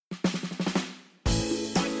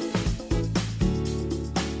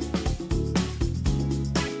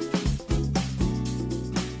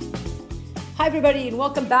Hi, everybody, and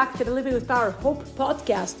welcome back to the Living with Power Hope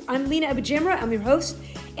podcast. I'm Lena Abujamra. I'm your host,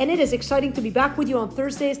 and it is exciting to be back with you on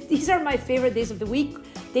Thursdays. These are my favorite days of the week.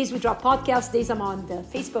 Days we drop podcasts, days I'm on the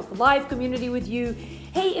Facebook Live community with you.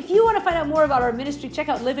 Hey, if you want to find out more about our ministry, check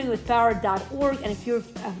out livingwithpower.org. And if you're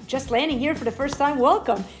just landing here for the first time,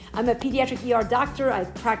 welcome. I'm a pediatric ER doctor. I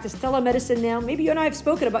practice telemedicine now. Maybe you and I have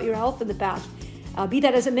spoken about your health in the past. Be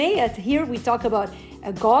that as it may, here we talk about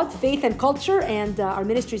God, faith, and culture, and our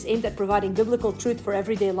ministry is aimed at providing biblical truth for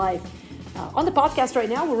everyday life. On the podcast right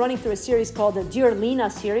now, we're running through a series called the Dear Lena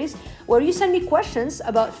series, where you send me questions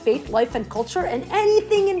about faith, life, and culture, and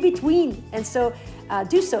anything in between. And so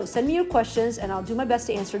do so. Send me your questions, and I'll do my best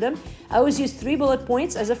to answer them. I always use 3 bullet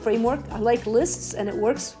points as a framework. I like lists, and it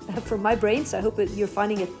works for my brain, so I hope you're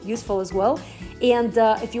finding it useful as well. And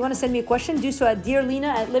if you want to send me a question, do so at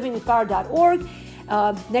dearlena@livingwithpower.org.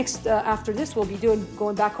 After this, we'll be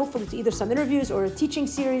going back hopefully to either some interviews or a teaching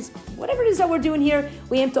series. Whatever it is that we're doing here,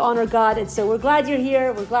 we aim to honor God. And so we're glad you're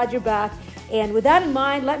here. We're glad you're back. And with that in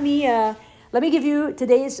mind, let me give you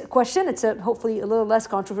today's question. It's hopefully a little less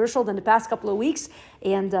controversial than the past couple of weeks.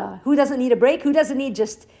 And who doesn't need a break? Who doesn't need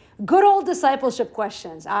just good old discipleship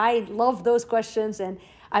questions? I love those questions, and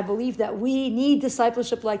I believe that we need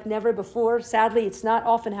discipleship like never before. Sadly, it's not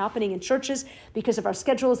often happening in churches because of our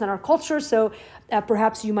schedules and our culture. So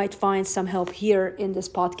perhaps you might find some help here in this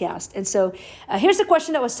podcast. And so here's a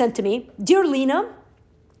question that was sent to me. Dear Lena,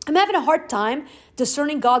 I'm having a hard time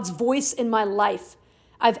discerning God's voice in my life.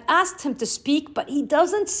 I've asked him to speak, but he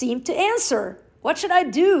doesn't seem to answer. What should I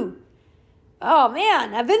do? Oh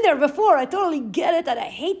man, I've been there before. I totally get it, and I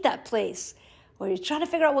hate that place where you're trying to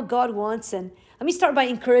figure out what God wants. And let me start by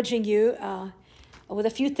encouraging you with a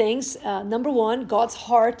few things. Number one, God's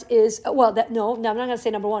heart is, no, I'm not going to say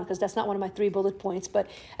number one because that's not one of my 3 bullet points, but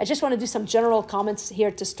I just want to do some general comments here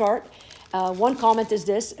to start. One comment is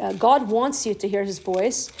this: God wants you to hear his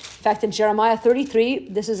voice. In fact, in Jeremiah 33,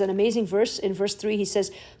 this is an amazing verse. In verse 3, he says,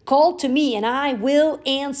 "Call to me and I will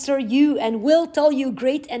answer you and will tell you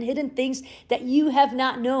great and hidden things that you have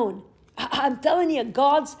not known." I'm telling you,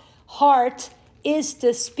 God's heart is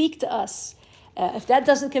to speak to us. If that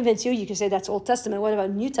doesn't convince you, you can say that's Old Testament. What about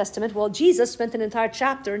New Testament? Well, Jesus spent an entire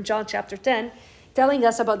chapter in John chapter 10 telling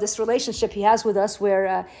us about this relationship he has with us,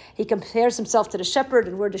 where he compares himself to the shepherd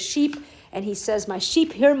and we're the sheep. And he says, "My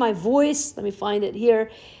sheep hear my voice." Let me find it here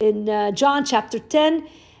in John chapter 10,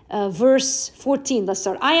 verse 14. Let's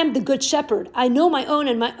start. "I am the good shepherd. I know my own,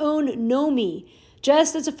 and my own know me.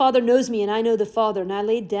 Just as the Father knows me, and I know the Father, and I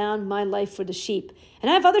laid down my life for the sheep.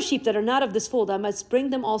 And I have other sheep that are not of this fold. I must bring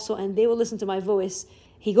them also, and they will listen to my voice."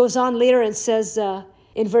 He goes on later and says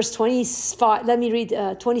in verse 25, let me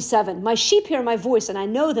read 27. "My sheep hear my voice, and I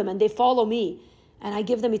know them, and they follow me. And I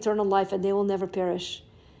give them eternal life, and they will never perish.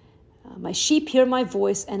 My sheep hear my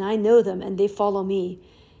voice, and I know them, and they follow me."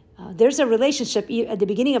 There's a relationship at the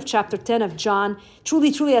beginning of chapter 10 of John.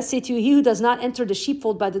 "Truly, truly, I say to you, he who does not enter the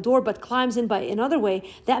sheepfold by the door, but climbs in by another way,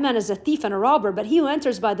 that man is a thief and a robber. But he who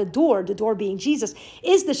enters by the door being Jesus,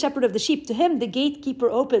 is the shepherd of the sheep. To him the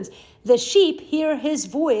gatekeeper opens. The sheep hear his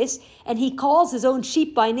voice, and he calls his own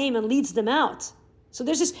sheep by name and leads them out." So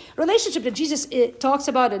there's this relationship that Jesus talks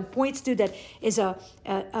about and points to that is a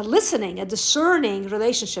listening, a discerning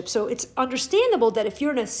relationship. So it's understandable that if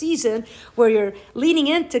you're in a season where you're leaning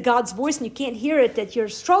into God's voice and you can't hear it, that you're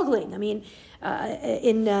struggling. I mean,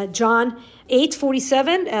 in John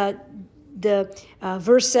 8:47, the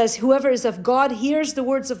verse says, "Whoever is of God hears the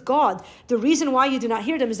words of God. The reason why you do not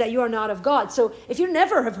hear them is that you are not of God." So if you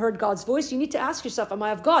never have heard God's voice, you need to ask yourself, am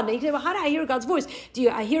I of God? And you say, well, how do I hear God's voice?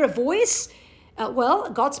 I hear a voice? Well,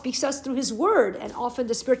 God speaks to us through his word, and often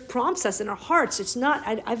the Spirit prompts us in our hearts. It's not,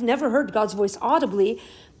 I've never heard God's voice audibly,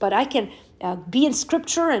 but I can be in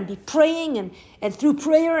scripture and be praying, and through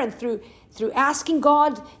prayer and through asking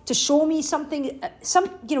God to show me something,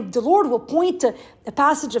 the Lord will point to a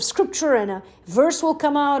passage of scripture and a verse will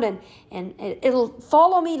come out and it'll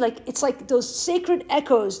follow me. It's like those sacred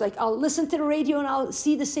echoes. Like I'll listen to the radio and I'll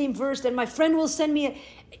see the same verse, then my friend will send me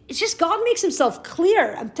it's just God makes himself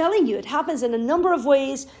clear. I'm telling you, it happens in a number of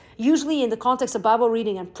ways, usually in the context of Bible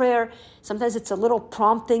reading and prayer. Sometimes it's a little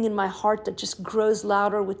prompting in my heart that just grows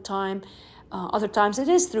louder with time. Other times it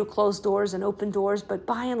is through closed doors and open doors, but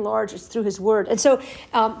by and large, it's through his word. And so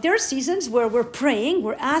there are seasons where we're praying,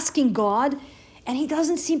 we're asking God, and he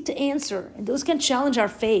doesn't seem to answer. And those can challenge our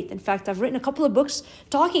faith. In fact, I've written a couple of books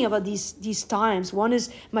talking about these times. One is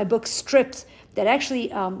my book, Stripped, that actually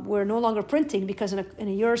we're no longer printing because in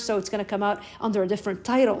a year or so it's going to come out under a different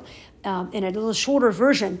title in a little shorter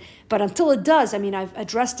version. But until it does, I've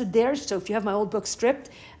addressed it there. So if you have my old book Stripped,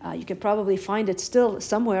 you can probably find it still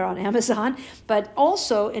somewhere on Amazon. But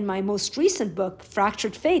also in my most recent book,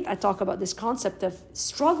 Fractured Faith, I talk about this concept of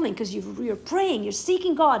struggling because you're praying, you're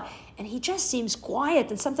seeking God, and he just seems quiet.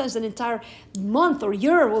 And sometimes an entire month or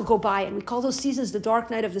year will go by, and we call those seasons the dark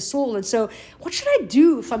night of the soul. And so what should I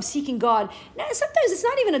do if I'm seeking God? Now, sometimes it's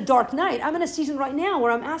not even a dark night. I'm in a season right now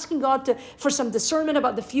where I'm asking God for some discernment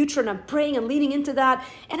about the future, and I'm praying and leading into that,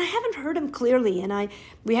 and I haven't heard him clearly. And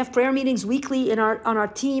we have prayer meetings weekly on our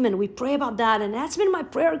team, and we pray about that. And that's been my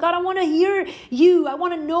prayer. God, I want to hear you. I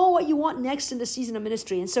want to know what you want next in the season of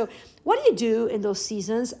ministry. And so what do you do in those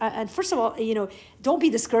seasons? And first of all, don't be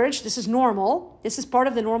discouraged. This is normal. This is part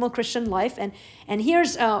of the normal Christian life. And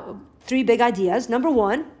here's 3 big ideas. Number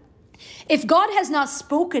 1, if God has not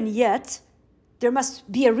spoken yet, there must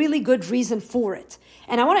be a really good reason for it.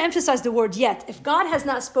 And I want to emphasize the word yet. If God has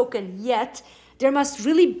not spoken yet, there must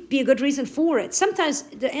really be a good reason for it. Sometimes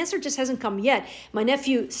the answer just hasn't come yet. My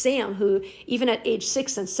nephew Sam, who even at age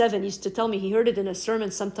 6 and 7 used to tell me, he heard it in a sermon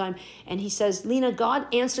sometime, and he says, Lena,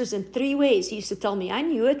 God answers in 3 ways. He used to tell me, I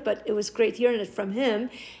knew it, but it was great hearing it from him.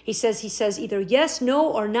 He says either yes,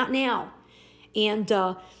 no, or not now. And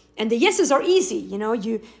the yeses are easy.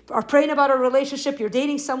 You are praying about a relationship, you're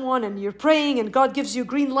dating someone, and you're praying, and God gives you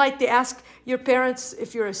green light. They ask your parents,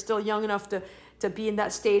 if you're still young enough to be in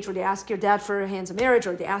that stage where they ask your dad for hands of marriage,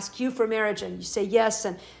 or they ask you for marriage, and you say yes,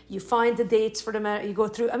 and you find the dates for the marriage, you go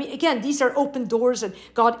through. Again, these are open doors, and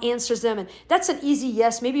God answers them, and that's an easy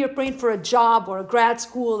yes. Maybe you're praying for a job or a grad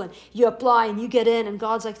school, and you apply, and you get in, and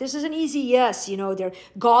God's like, this is an easy yes. They're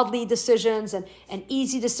godly decisions and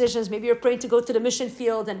easy decisions. Maybe you're praying to go to the mission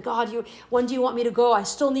field, and God, when do you want me to go? I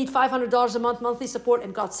still need $500 a month monthly support,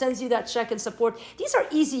 and God sends you that check and support. These are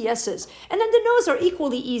easy yeses. And then the no's are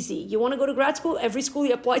equally easy. You want to go to grad school? Every school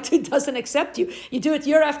you apply to doesn't accept you. You do it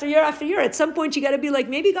year after year after year. At some point, you got to be like,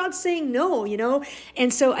 maybe God's saying no,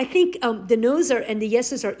 And so I think the no's and the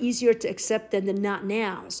yeses are easier to accept than the not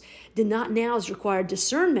nows. The not nows require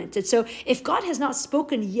discernment. And so if God has not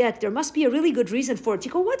spoken yet, there must be a really good reason for it.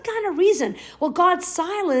 You go, what kind of reason? Well, God's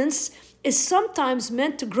silence is sometimes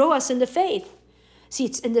meant to grow us in the faith. See,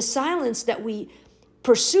 it's in the silence that we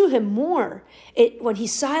pursue him more. When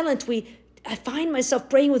he's silent, I find myself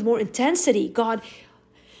praying with more intensity. God,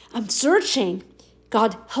 I'm searching.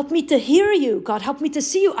 God, help me to hear you. God, help me to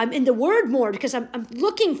see you. I'm in the word more because I'm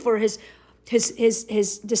looking for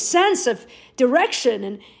the sense of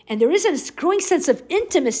direction, and there is a growing sense of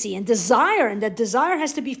intimacy and desire, and that desire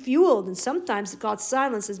has to be fueled. And sometimes God's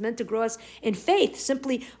silence is meant to grow us in faith.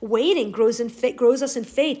 Simply waiting grows us in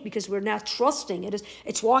faith because we're now trusting.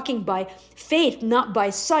 It's walking by faith, not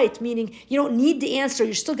by sight, meaning you don't need the answer.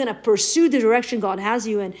 You're still going to pursue the direction God has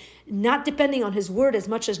you in, not depending on his word as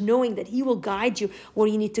much as knowing that he will guide you where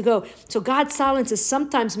you need to go. So God's silence is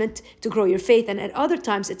sometimes meant to grow your faith, and at other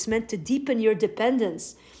times it's meant to deepen your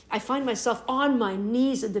dependence. I find myself on my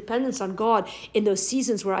knees in dependence on God in those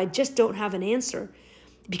seasons where I just don't have an answer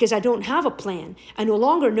because I don't have a plan. I no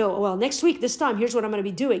longer know, well, next week, this time, here's what I'm going to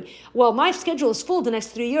be doing. Well, my schedule is full the next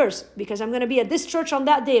 3 years because I'm going to be at this church on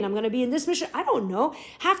that day and I'm going to be in this mission. I don't know.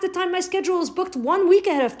 Half the time my schedule is booked 1 week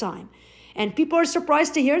ahead of time. And people are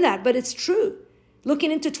surprised to hear that, but it's true.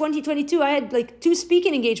 Looking into 2022, I had 2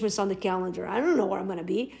 speaking engagements on the calendar. I don't know where I'm going to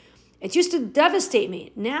be. It used to devastate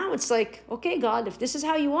me. Now it's like, okay, God, if this is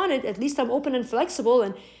how you want it, at least I'm open and flexible.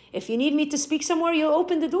 And if you need me to speak somewhere, you'll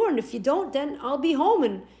open the door. And if you don't, then I'll be home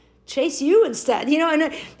and chase you instead.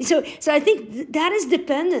 And so I think that is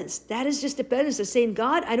dependence. That is just dependence of saying,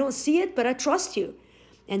 God, I don't see it, but I trust you.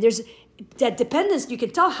 And there's that dependence. You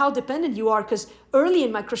can tell how dependent you are because early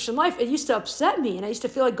in my Christian life, it used to upset me. And I used to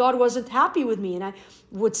feel like God wasn't happy with me. And I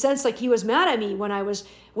would sense like he was mad at me when I was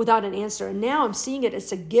without an answer. And now I'm seeing it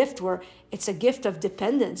as a gift of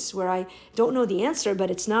dependence where I don't know the answer,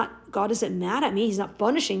 but it's not, God isn't mad at me. He's not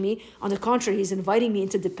punishing me. On the contrary, he's inviting me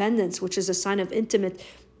into dependence, which is a sign of intimate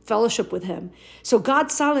fellowship with him. So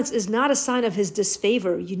God's silence is not a sign of his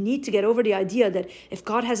disfavor. You need to get over the idea that if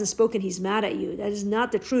God hasn't spoken, he's mad at you. That is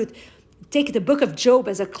not the truth. Take the book of Job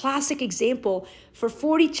as a classic example. For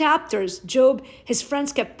 40 chapters, Job, his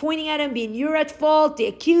friends kept pointing at him, being, you're at fault. They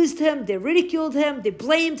accused him. They ridiculed him. They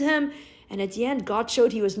blamed him. And at the end, God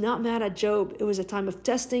showed he was not mad at Job. It was a time of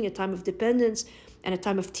testing, a time of dependence, and a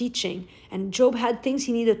time of teaching. And Job had things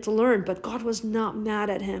he needed to learn, but God was not mad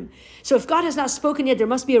at him. So if God has not spoken yet, there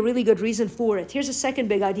must be a really good reason for it. Here's a second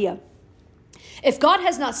big idea. If God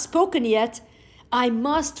has not spoken yet, I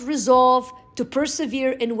must resolve to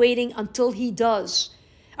persevere in waiting until he does.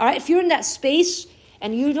 All right, if you're in that space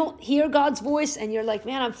and you don't hear God's voice and you're like,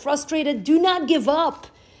 man, I'm frustrated, do not give up.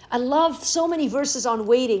 I love so many verses on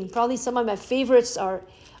waiting. Probably some of my favorites are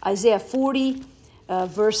Isaiah 40,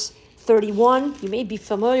 verse 31. You may be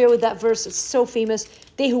familiar with that verse. It's so famous.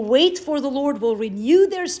 They who wait for the Lord will renew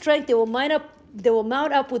their strength. They will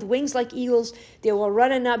mount up with wings like eagles. They will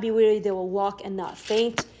run and not be weary. They will walk and not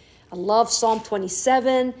faint. I love Psalm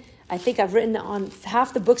 27. I think I've written on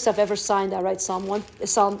half the books I've ever signed. I write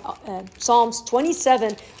Psalms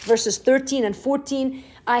 27, verses 13 and 14.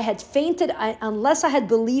 I had fainted unless I had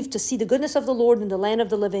believed to see the goodness of the Lord in the land of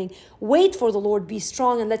the living. Wait for the Lord, be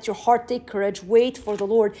strong, and let your heart take courage. Wait for the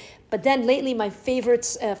Lord. But then lately, my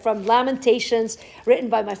favorites from Lamentations, written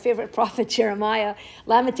by my favorite prophet Jeremiah,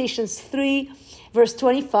 Lamentations 3, verse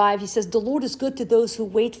 25, he says, the Lord is good to those who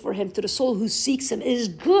wait for him, to the soul who seeks him. It is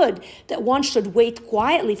good that one should wait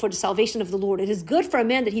quietly for the salvation of the Lord. It is good for a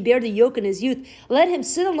man that he bear the yoke in his youth. Let him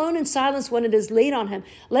sit alone in silence when it is laid on him.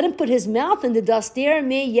 Let him put his mouth in the dust. There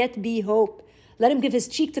may yet be hope. Let him give his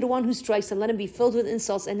cheek to the one who strikes, and let him be filled with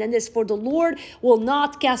insults. And then this, for the Lord will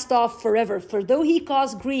not cast off forever. For though he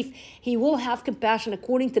cause grief, he will have compassion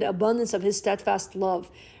according to the abundance of his steadfast love.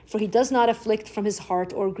 For he does not afflict from his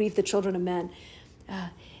heart or grieve the children of men.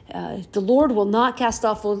 The Lord will not cast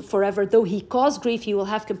off forever. Though he cause grief, he will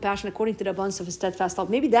have compassion according to the abundance of his steadfast love.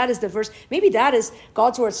 Maybe that is the verse. Maybe that is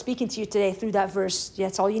God's word speaking to you today through that verse. Yeah,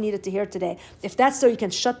 that's all you needed to hear today. If that's so, you can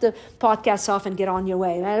shut the podcast off and get on your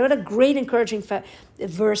way. What a great encouraging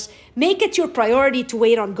verse. Make it your priority to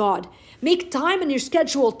wait on God. Make time in your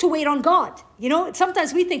schedule to wait on God. You know,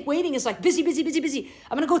 sometimes we think waiting is like busy.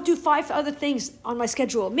 I'm going to go do 5 other things on my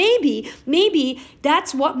schedule. Maybe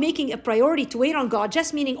that's what making a priority to wait on God,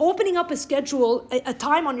 just meaning opening up a schedule, a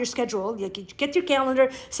time on your schedule. You get your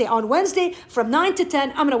calendar, say on Wednesday from 9 to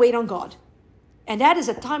 10, I'm going to wait on God. And that is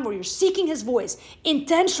a time where you're seeking his voice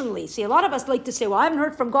intentionally. See, a lot of us like to say, well, I haven't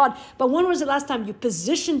heard from God. But when was the last time you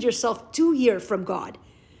positioned yourself to hear from God?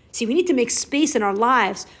 See, we need to make space in our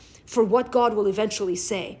lives for what God will eventually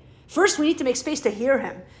say. First, we need to make space to hear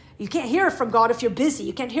him. You can't hear from God if you're busy.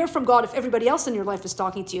 You can't hear from God if everybody else in your life is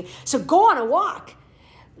talking to you. So go on a walk.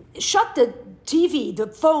 Shut the TV, the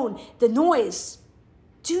phone, the noise.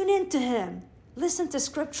 Tune into him. Listen to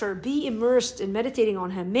scripture. Be immersed in meditating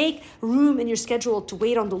on him. Make room in your schedule to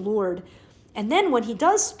wait on the Lord. And then when he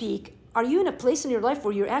does speak, are you in a place in your life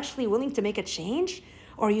where you're actually willing to make a change?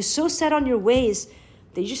 Or are you so set on your ways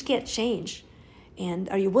that you just can't change? And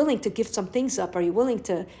are you willing to give some things up? Are you willing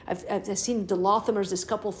to, I've seen the Lothamers, this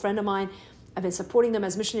couple friend of mine. I've been supporting them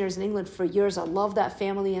as missionaries in England for years. I love that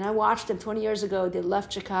family. And I watched them 20 years ago. They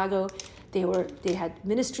left Chicago. They had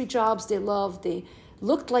ministry jobs they loved. They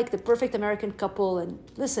looked like the perfect American couple. And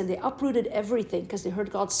listen, they uprooted everything because they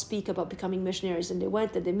heard God speak about becoming missionaries. And they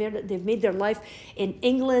went and they've made their life in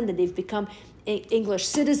England, and they've become English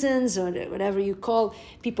citizens, or whatever you call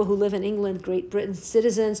people who live in England, Great Britain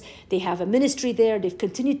citizens. They have a ministry there. They've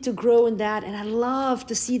continued to grow in that. And I love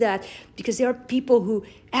to see that, because there are people who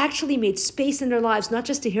actually made space in their lives, not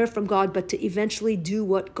just to hear from God, but to eventually do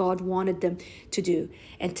what God wanted them to do.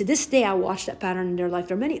 And to this day, I watch that pattern in their life.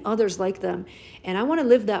 There are many others like them. And I want to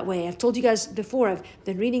live that way. I've told you guys before, I've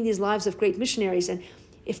been reading these lives of great missionaries. And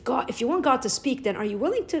if you want God to speak, then are you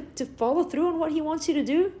willing to follow through on what he wants you to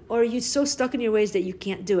do? Or are you so stuck in your ways that you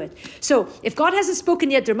can't do it? So if God hasn't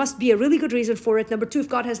spoken yet, there must be a really good reason for it. Number 2, if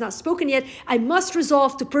God has not spoken yet, I must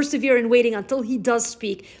resolve to persevere in waiting until he does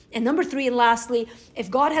speak. And number 3, and lastly,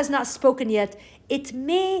 if God has not spoken yet, it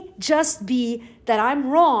may just be that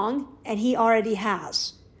I'm wrong and he already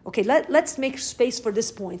has. Okay, let's make space for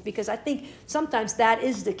this point, because I think sometimes that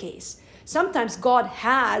is the case. Sometimes God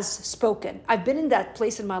has spoken. I've been in that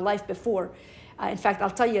place in my life before. In fact,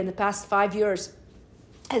 I'll tell you, in the past 5 years,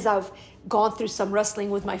 as I've gone through some wrestling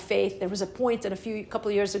with my faith, there was a point a couple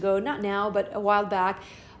of years ago, not now, but a while back,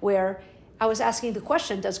 where I was asking the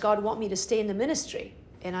question, does God want me to stay in the ministry?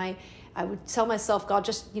 And I would tell myself, God,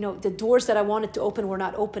 just, the doors that I wanted to open were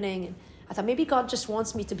not opening. And I thought maybe God just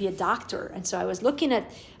wants me to be a doctor. And so I was looking at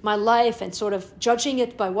my life and sort of judging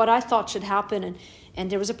it by what I thought should happen. And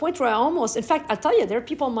there was a point where I almost, in fact, I'll tell you, there are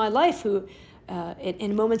people in my life who,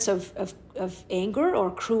 in moments of anger or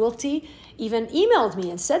cruelty, even emailed me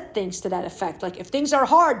and said things to that effect. Like, if things are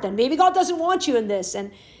hard, then maybe God doesn't want you in this.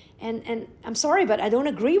 And I'm sorry, but I don't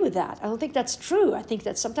agree with that. I don't think that's true. I think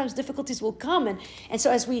that sometimes difficulties will come. And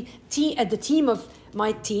so as the team of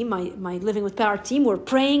my team, my Living with Power team, were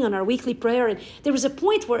praying on our weekly prayer. And there was a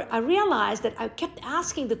point where I realized that I kept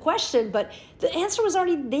asking the question, but the answer was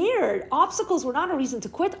already there. Obstacles were not a reason to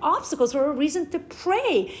quit. Obstacles were a reason to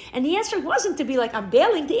pray. And the answer wasn't to be like, I'm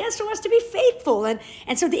bailing. The answer was to be faithful. And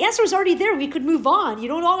so the answer was already there. We could move on. You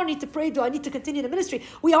don't longer need to pray, do I need to continue the ministry?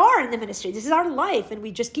 We are in the ministry. This is our life. And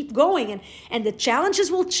we just keep going. And the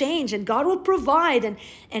challenges will change. And God will provide.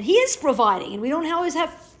 And He is providing. And we don't always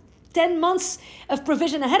have 10 months of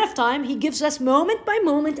provision ahead of time. He gives us moment by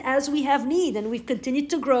moment as we have need, and we've continued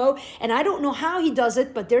to grow. And I don't know how He does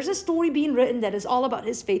it, but there's a story being written that is all about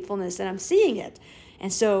His faithfulness, and I'm seeing it.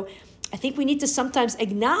 And so I think we need to sometimes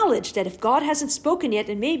acknowledge that if God hasn't spoken yet,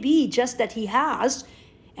 it may be just that He has,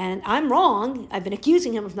 and I'm wrong. I've been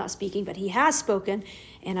accusing Him of not speaking, but He has spoken,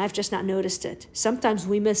 and I've just not noticed it. Sometimes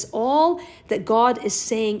we miss all that God is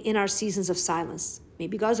saying in our seasons of silence.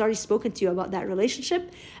 Maybe God's already spoken to you about that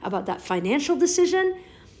relationship, about that financial decision.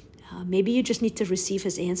 Maybe you just need to receive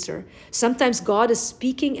His answer. Sometimes God is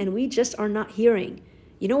speaking and we just are not hearing.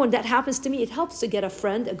 You know, when that happens to me, it helps to get a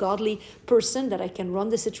friend, a godly person that I can run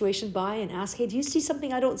the situation by and ask, hey, do you see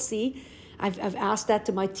something I don't see? I've asked that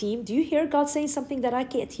to my team. Do you hear God saying something that I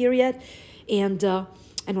can't hear yet? And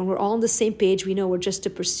when we're all on the same page, we know we're just to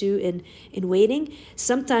pursue in waiting.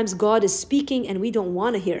 Sometimes God is speaking and we don't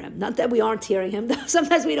want to hear Him. Not that we aren't hearing Him.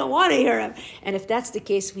 Sometimes we don't want to hear Him. And if that's the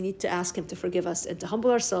case, we need to ask Him to forgive us and to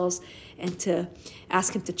humble ourselves and to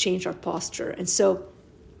ask Him to change our posture. And so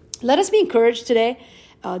let us be encouraged today.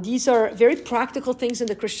 These are very practical things in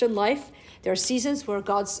the Christian life. There are seasons where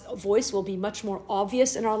God's voice will be much more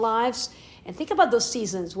obvious in our lives. And think about those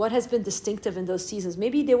seasons. What has been distinctive in those seasons?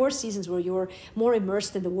 Maybe there were seasons where you were more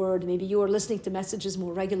immersed in the Word. Maybe you were listening to messages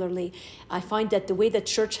more regularly. I find that the way that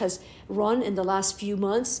church has run in the last few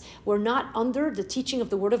months, we're not under the teaching of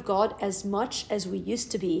the Word of God as much as we used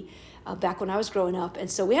to be back when I was growing up. And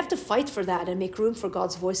so we have to fight for that and make room for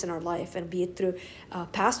God's voice in our life. And be it through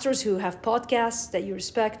pastors who have podcasts that you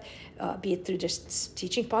respect, be it through just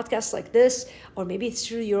teaching podcasts like this, or maybe it's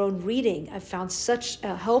through your own reading. I've found such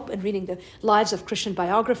help in reading the lives of Christian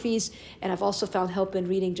biographies, and I've also found help in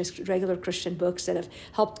reading just regular Christian books that have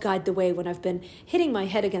helped guide the way when I've been hitting my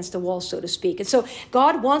head against the wall, so to speak. And so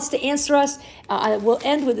God wants to answer us. I will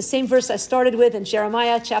end with the same verse I started with in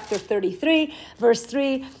Jeremiah chapter 33, verse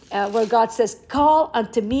 3, where God says, call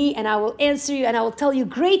unto me and I will answer you and I will tell you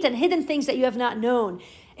great and hidden things that you have not known.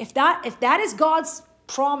 If that is God's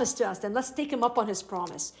promise to us, then let's take Him up on His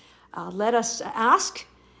promise. Let us ask,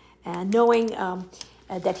 knowing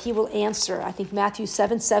that He will answer. I think Matthew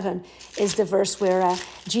 7:7 is the verse where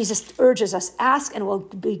Jesus urges us, ask and it will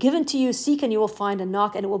be given to you, seek and you will find, and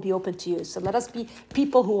knock and it will be open to you. So let us be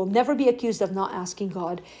people who will never be accused of not asking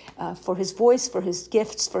God for His voice, for His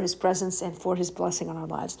gifts, for His presence, and for His blessing on our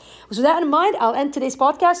lives. So with that in mind, I'll end today's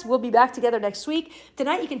podcast. We'll be back together next week.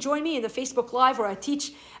 Tonight you can join me in the Facebook Live where I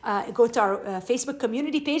teach. Go to our Facebook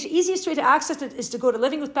community page. Easiest way to access it is to go to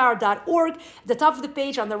livingwithpower.org. At the top of the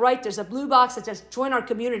page on the right, there's a blue box that says join our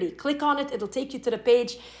community. Click on it. It'll take you to the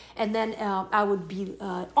page. And then I would be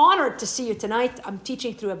honored to see you tonight. I'm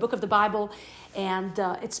teaching through a book of the Bible. And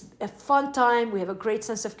it's a fun time. We have a great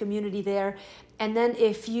sense of community there. And then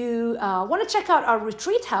if you want to check out our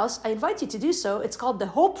retreat house, I invite you to do so. It's called The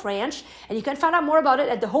Hope Ranch. And you can find out more about it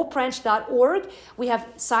at thehoperanch.org. We have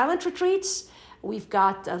silent retreats. We've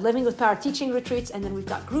got Living with Power teaching retreats, and then we've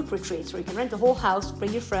got group retreats where you can rent the whole house,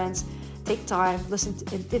 bring your friends, take time, listen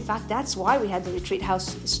to. In fact, that's why we had the retreat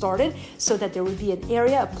house started, so that there would be an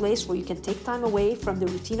area, a place where you can take time away from the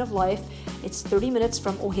routine of life. It's 30 minutes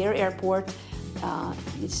from O'Hare Airport.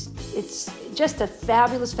 It's just a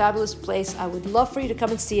fabulous, fabulous place. I would love for you to come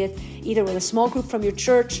and see it, either with a small group from your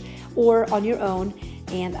church or on your own.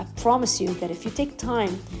 And I promise you that if you take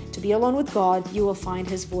time to be alone with God, you will find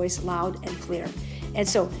His voice loud and clear. And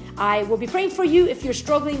so I will be praying for you if you're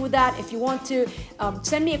struggling with that. If you want to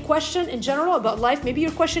send me a question in general about life, maybe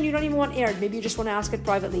your question you don't even want aired. Maybe you just want to ask it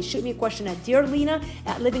privately. Shoot me a question at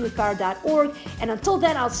dearlena@livingwithpower.org. And until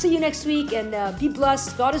then, I'll see you next week, and be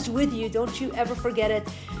blessed. God is with you. Don't you ever forget it.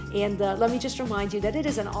 And let me just remind you that it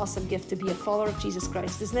is an awesome gift to be a follower of Jesus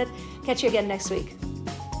Christ, isn't it? Catch you again next week.